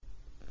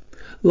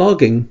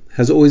Logging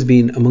has always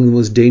been among the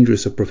most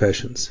dangerous of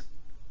professions.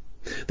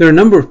 There are a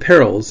number of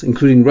perils,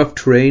 including rough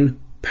terrain,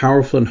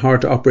 powerful and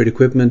hard-to-operate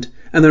equipment,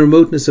 and the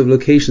remoteness of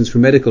locations for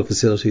medical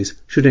facilities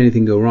should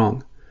anything go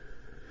wrong.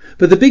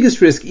 But the biggest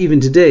risk, even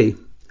today,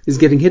 is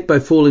getting hit by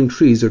falling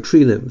trees or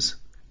tree limbs.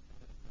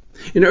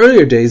 In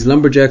earlier days,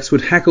 lumberjacks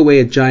would hack away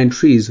at giant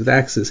trees with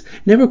axes,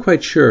 never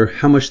quite sure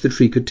how much the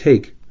tree could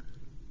take.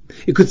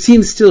 It could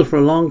seem still for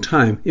a long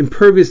time,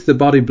 impervious to the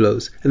body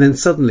blows, and then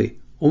suddenly,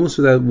 almost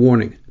without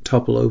warning,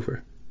 topple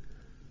over.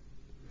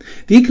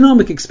 The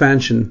economic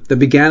expansion that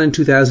began in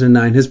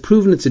 2009 has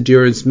proven its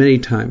endurance many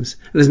times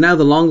and is now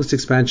the longest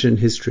expansion in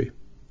history.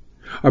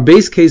 Our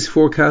base case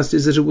forecast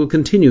is that it will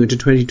continue into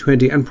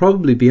 2020 and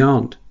probably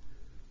beyond.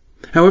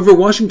 However,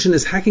 Washington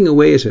is hacking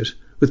away at it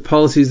with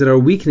policies that are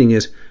weakening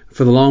it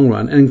for the long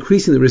run and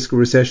increasing the risk of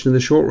recession in the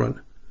short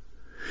run.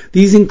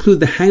 These include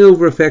the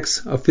hangover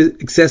effects of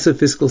excessive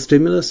fiscal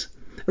stimulus,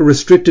 a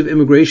restrictive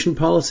immigration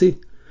policy,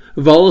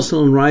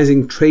 volatile and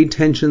rising trade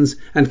tensions,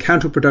 and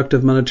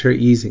counterproductive monetary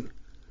easing.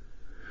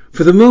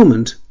 For the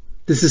moment,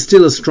 this is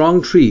still a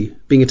strong tree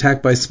being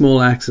attacked by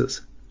small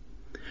axes.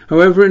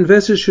 However,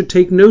 investors should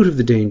take note of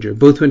the danger,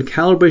 both when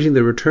calibrating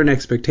their return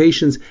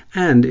expectations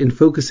and in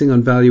focusing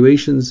on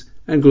valuations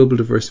and global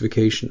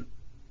diversification.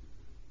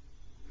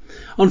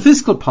 On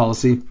fiscal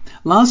policy,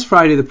 last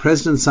Friday the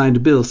President signed a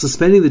bill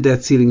suspending the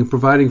debt ceiling and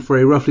providing for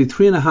a roughly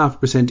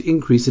 3.5%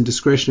 increase in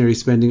discretionary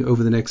spending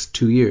over the next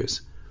 2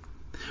 years.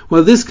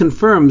 While this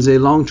confirms a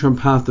long-term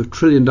path of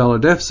trillion-dollar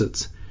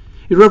deficits,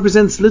 it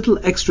represents little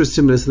extra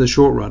stimulus in the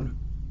short run.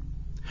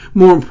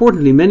 More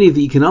importantly, many of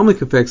the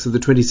economic effects of the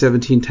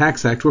 2017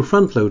 Tax Act were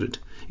front-loaded,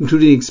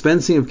 including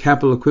expensing of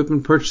capital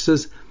equipment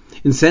purchases,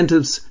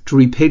 incentives to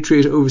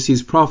repatriate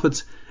overseas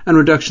profits, and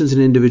reductions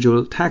in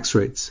individual tax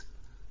rates.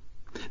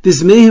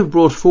 This may have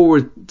brought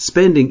forward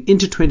spending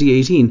into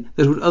 2018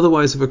 that would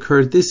otherwise have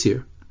occurred this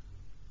year.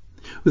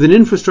 With an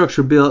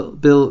infrastructure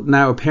bill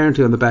now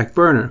apparently on the back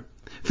burner,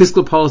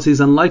 fiscal policy is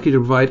unlikely to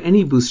provide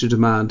any boost to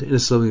demand in a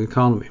slowing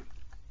economy.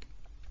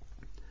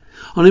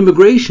 On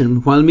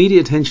immigration, while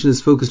media attention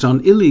is focused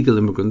on illegal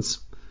immigrants,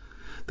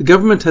 the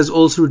government has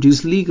also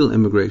reduced legal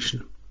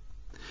immigration.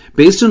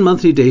 Based on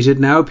monthly data, it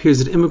now appears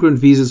that immigrant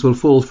visas will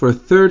fall for a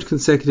third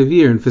consecutive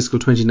year in fiscal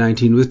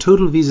 2019, with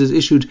total visas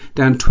issued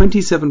down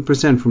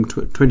 27% from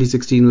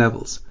 2016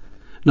 levels.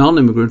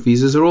 Non-immigrant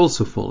visas are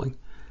also falling.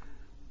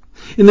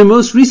 In their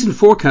most recent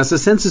forecast, the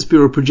Census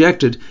Bureau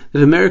projected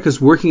that America's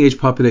working-age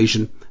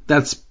population,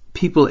 that's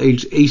people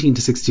aged 18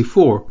 to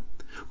 64,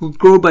 will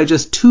grow by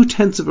just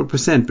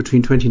 0.2%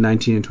 between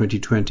 2019 and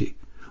 2020,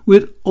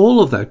 with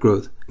all of that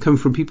growth coming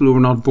from people who were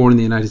not born in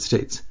the United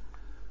States.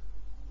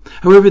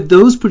 However,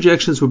 those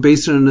projections were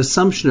based on an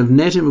assumption of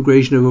net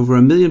immigration of over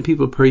 1 million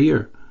people per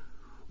year.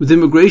 With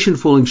immigration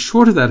falling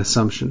short of that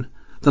assumption,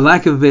 the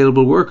lack of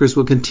available workers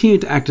will continue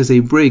to act as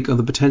a brake on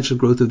the potential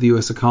growth of the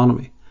US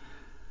economy.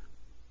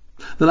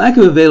 The lack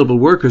of available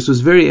workers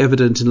was very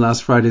evident in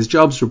last Friday's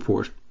jobs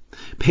report.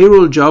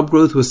 Payroll job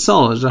growth was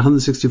solid at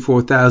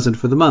 164,000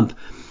 for the month.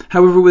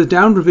 However, with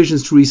down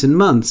revisions to recent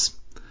months,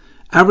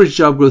 average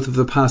job growth of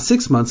the past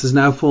 6 months has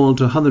now fallen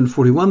to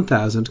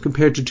 141,000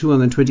 compared to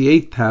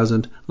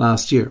 228,000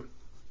 last year.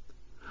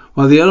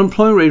 While the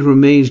unemployment rate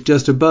remained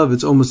just above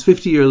its almost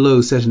 50-year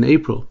low set in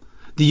April,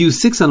 the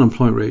U6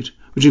 unemployment rate,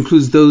 which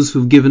includes those who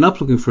have given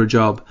up looking for a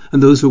job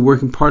and those who are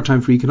working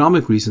part-time for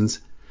economic reasons,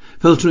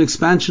 fell to an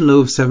expansion low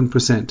of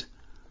 7%.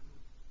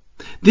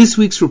 This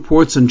week's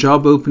reports on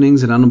job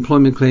openings and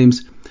unemployment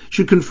claims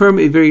should confirm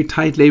a very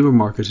tight labour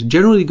market,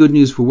 generally good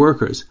news for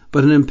workers,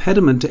 but an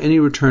impediment to any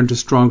return to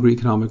stronger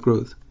economic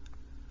growth.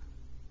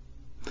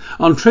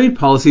 On trade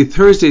policy,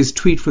 Thursday's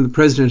tweet from the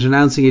President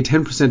announcing a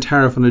 10%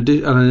 tariff on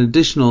an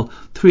additional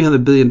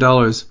 $300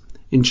 billion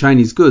in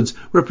Chinese goods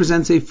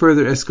represents a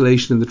further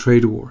escalation in the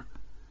trade war.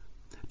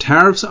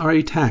 Tariffs are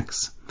a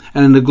tax,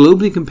 and in a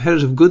globally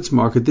competitive goods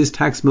market, this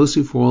tax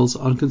mostly falls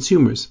on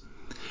consumers.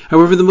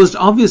 However, the most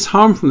obvious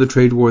harm from the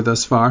trade war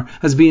thus far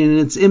has been in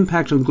its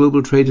impact on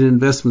global trade and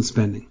investment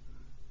spending.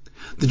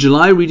 The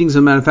July readings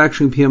on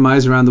manufacturing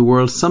PMIs around the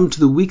world summed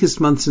to the weakest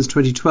month since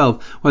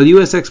 2012, while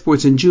US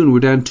exports in June were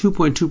down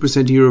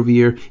 2.2%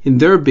 year-over-year in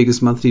their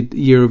biggest monthly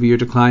year-over-year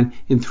decline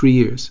in 3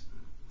 years.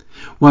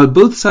 While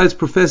both sides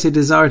profess a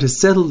desire to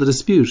settle the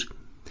dispute,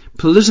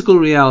 political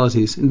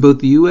realities in both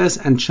the US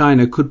and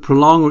China could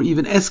prolong or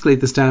even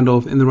escalate the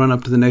standoff in the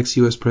run-up to the next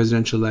US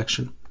presidential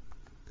election.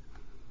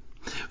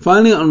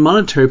 Finally, on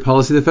monetary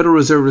policy, the Federal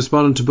Reserve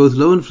responded to both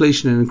low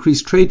inflation and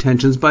increased trade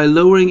tensions by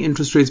lowering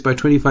interest rates by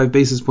 25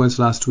 basis points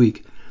last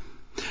week.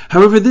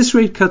 However, this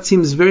rate cut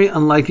seems very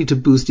unlikely to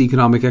boost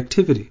economic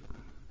activity.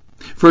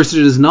 First,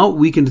 it has not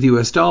weakened the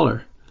US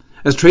dollar,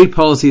 as trade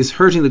policy is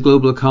hurting the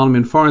global economy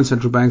and foreign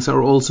central banks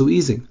are also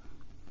easing.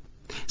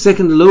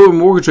 Second, lower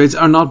mortgage rates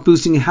are not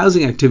boosting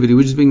housing activity,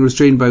 which is being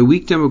restrained by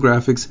weak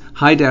demographics,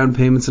 high down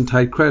payments and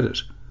tight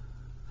credit.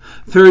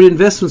 Third,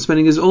 investment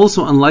spending is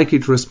also unlikely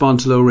to respond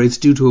to low rates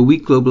due to a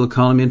weak global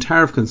economy and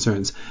tariff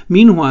concerns.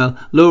 Meanwhile,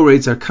 low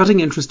rates are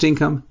cutting interest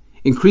income,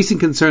 increasing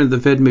concern that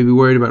the Fed may be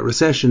worried about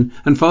recession,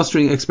 and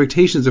fostering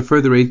expectations of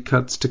further rate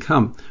cuts to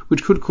come,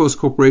 which could cause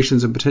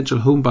corporations and potential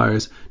home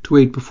buyers to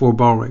wait before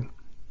borrowing.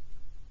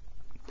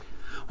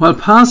 While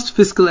past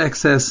fiscal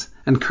excess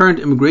and current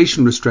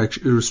immigration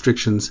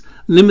restrictions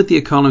limit the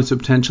economy's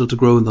potential to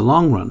grow in the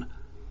long run,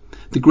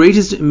 the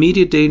greatest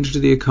immediate danger to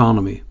the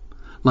economy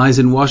lies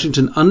in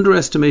Washington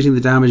underestimating the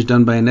damage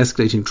done by an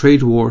escalating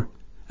trade war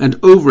and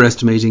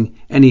overestimating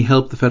any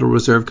help the Federal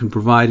Reserve can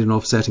provide in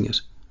offsetting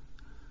it.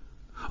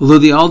 Although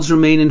the odds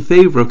remain in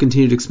favour of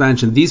continued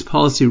expansion, these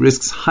policy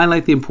risks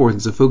highlight the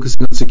importance of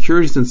focusing on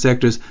securities and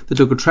sectors that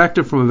look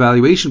attractive from a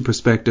valuation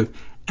perspective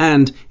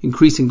and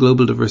increasing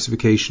global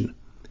diversification.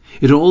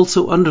 It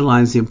also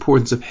underlines the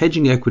importance of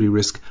hedging equity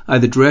risk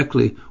either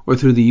directly or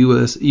through the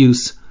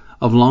use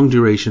of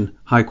long-duration,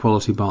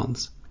 high-quality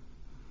bonds.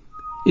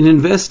 In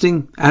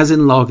investing, as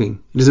in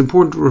logging, it is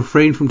important to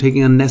refrain from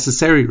taking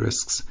unnecessary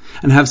risks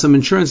and have some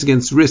insurance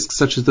against risks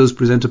such as those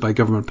presented by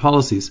government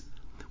policies,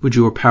 which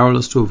you are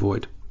powerless to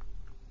avoid.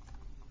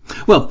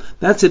 Well,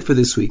 that's it for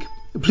this week.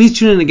 Please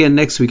tune in again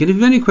next week, and if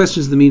you have any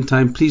questions in the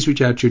meantime, please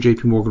reach out to your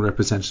JP Morgan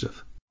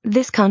representative.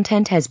 This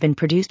content has been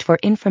produced for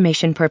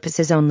information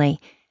purposes only,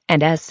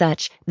 and as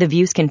such, the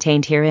views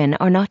contained herein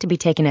are not to be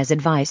taken as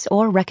advice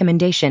or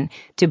recommendation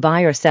to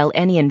buy or sell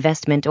any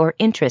investment or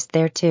interest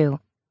thereto.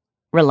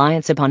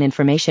 Reliance upon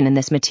information in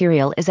this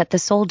material is at the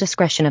sole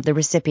discretion of the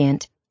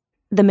recipient.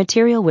 The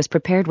material was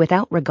prepared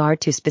without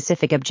regard to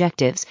specific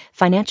objectives,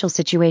 financial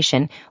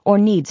situation, or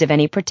needs of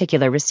any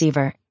particular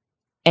receiver.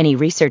 Any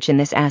research in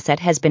this asset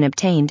has been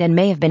obtained and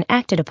may have been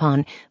acted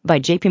upon by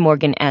JP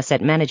Morgan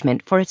Asset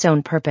Management for its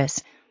own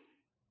purpose.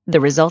 The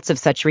results of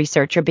such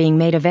research are being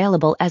made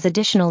available as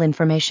additional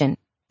information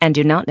and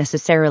do not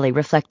necessarily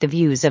reflect the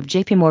views of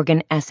JP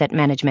Morgan Asset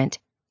Management.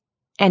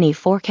 Any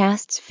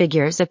forecasts,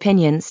 figures,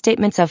 opinions,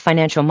 statements of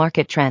financial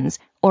market trends,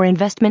 or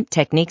investment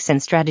techniques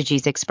and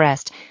strategies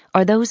expressed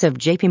are those of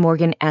JP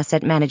Morgan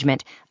Asset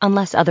Management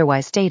unless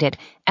otherwise stated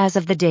as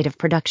of the date of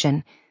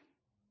production.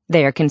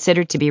 They are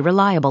considered to be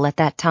reliable at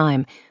that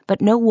time, but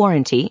no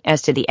warranty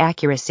as to the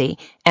accuracy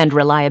and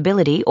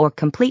reliability or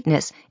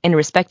completeness in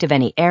respect of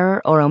any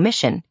error or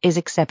omission is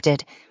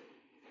accepted.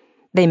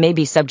 They may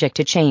be subject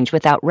to change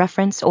without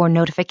reference or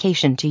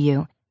notification to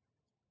you.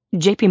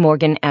 JP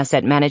Morgan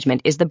Asset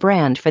Management is the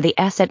brand for the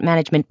asset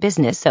management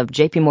business of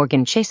JP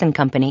Morgan Chase &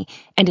 Company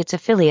and its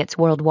affiliates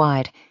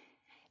worldwide.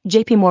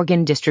 JP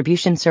Morgan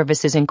Distribution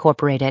Services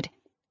Incorporated.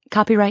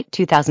 Copyright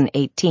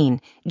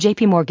 2018,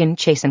 JP Morgan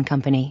Chase &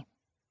 Company.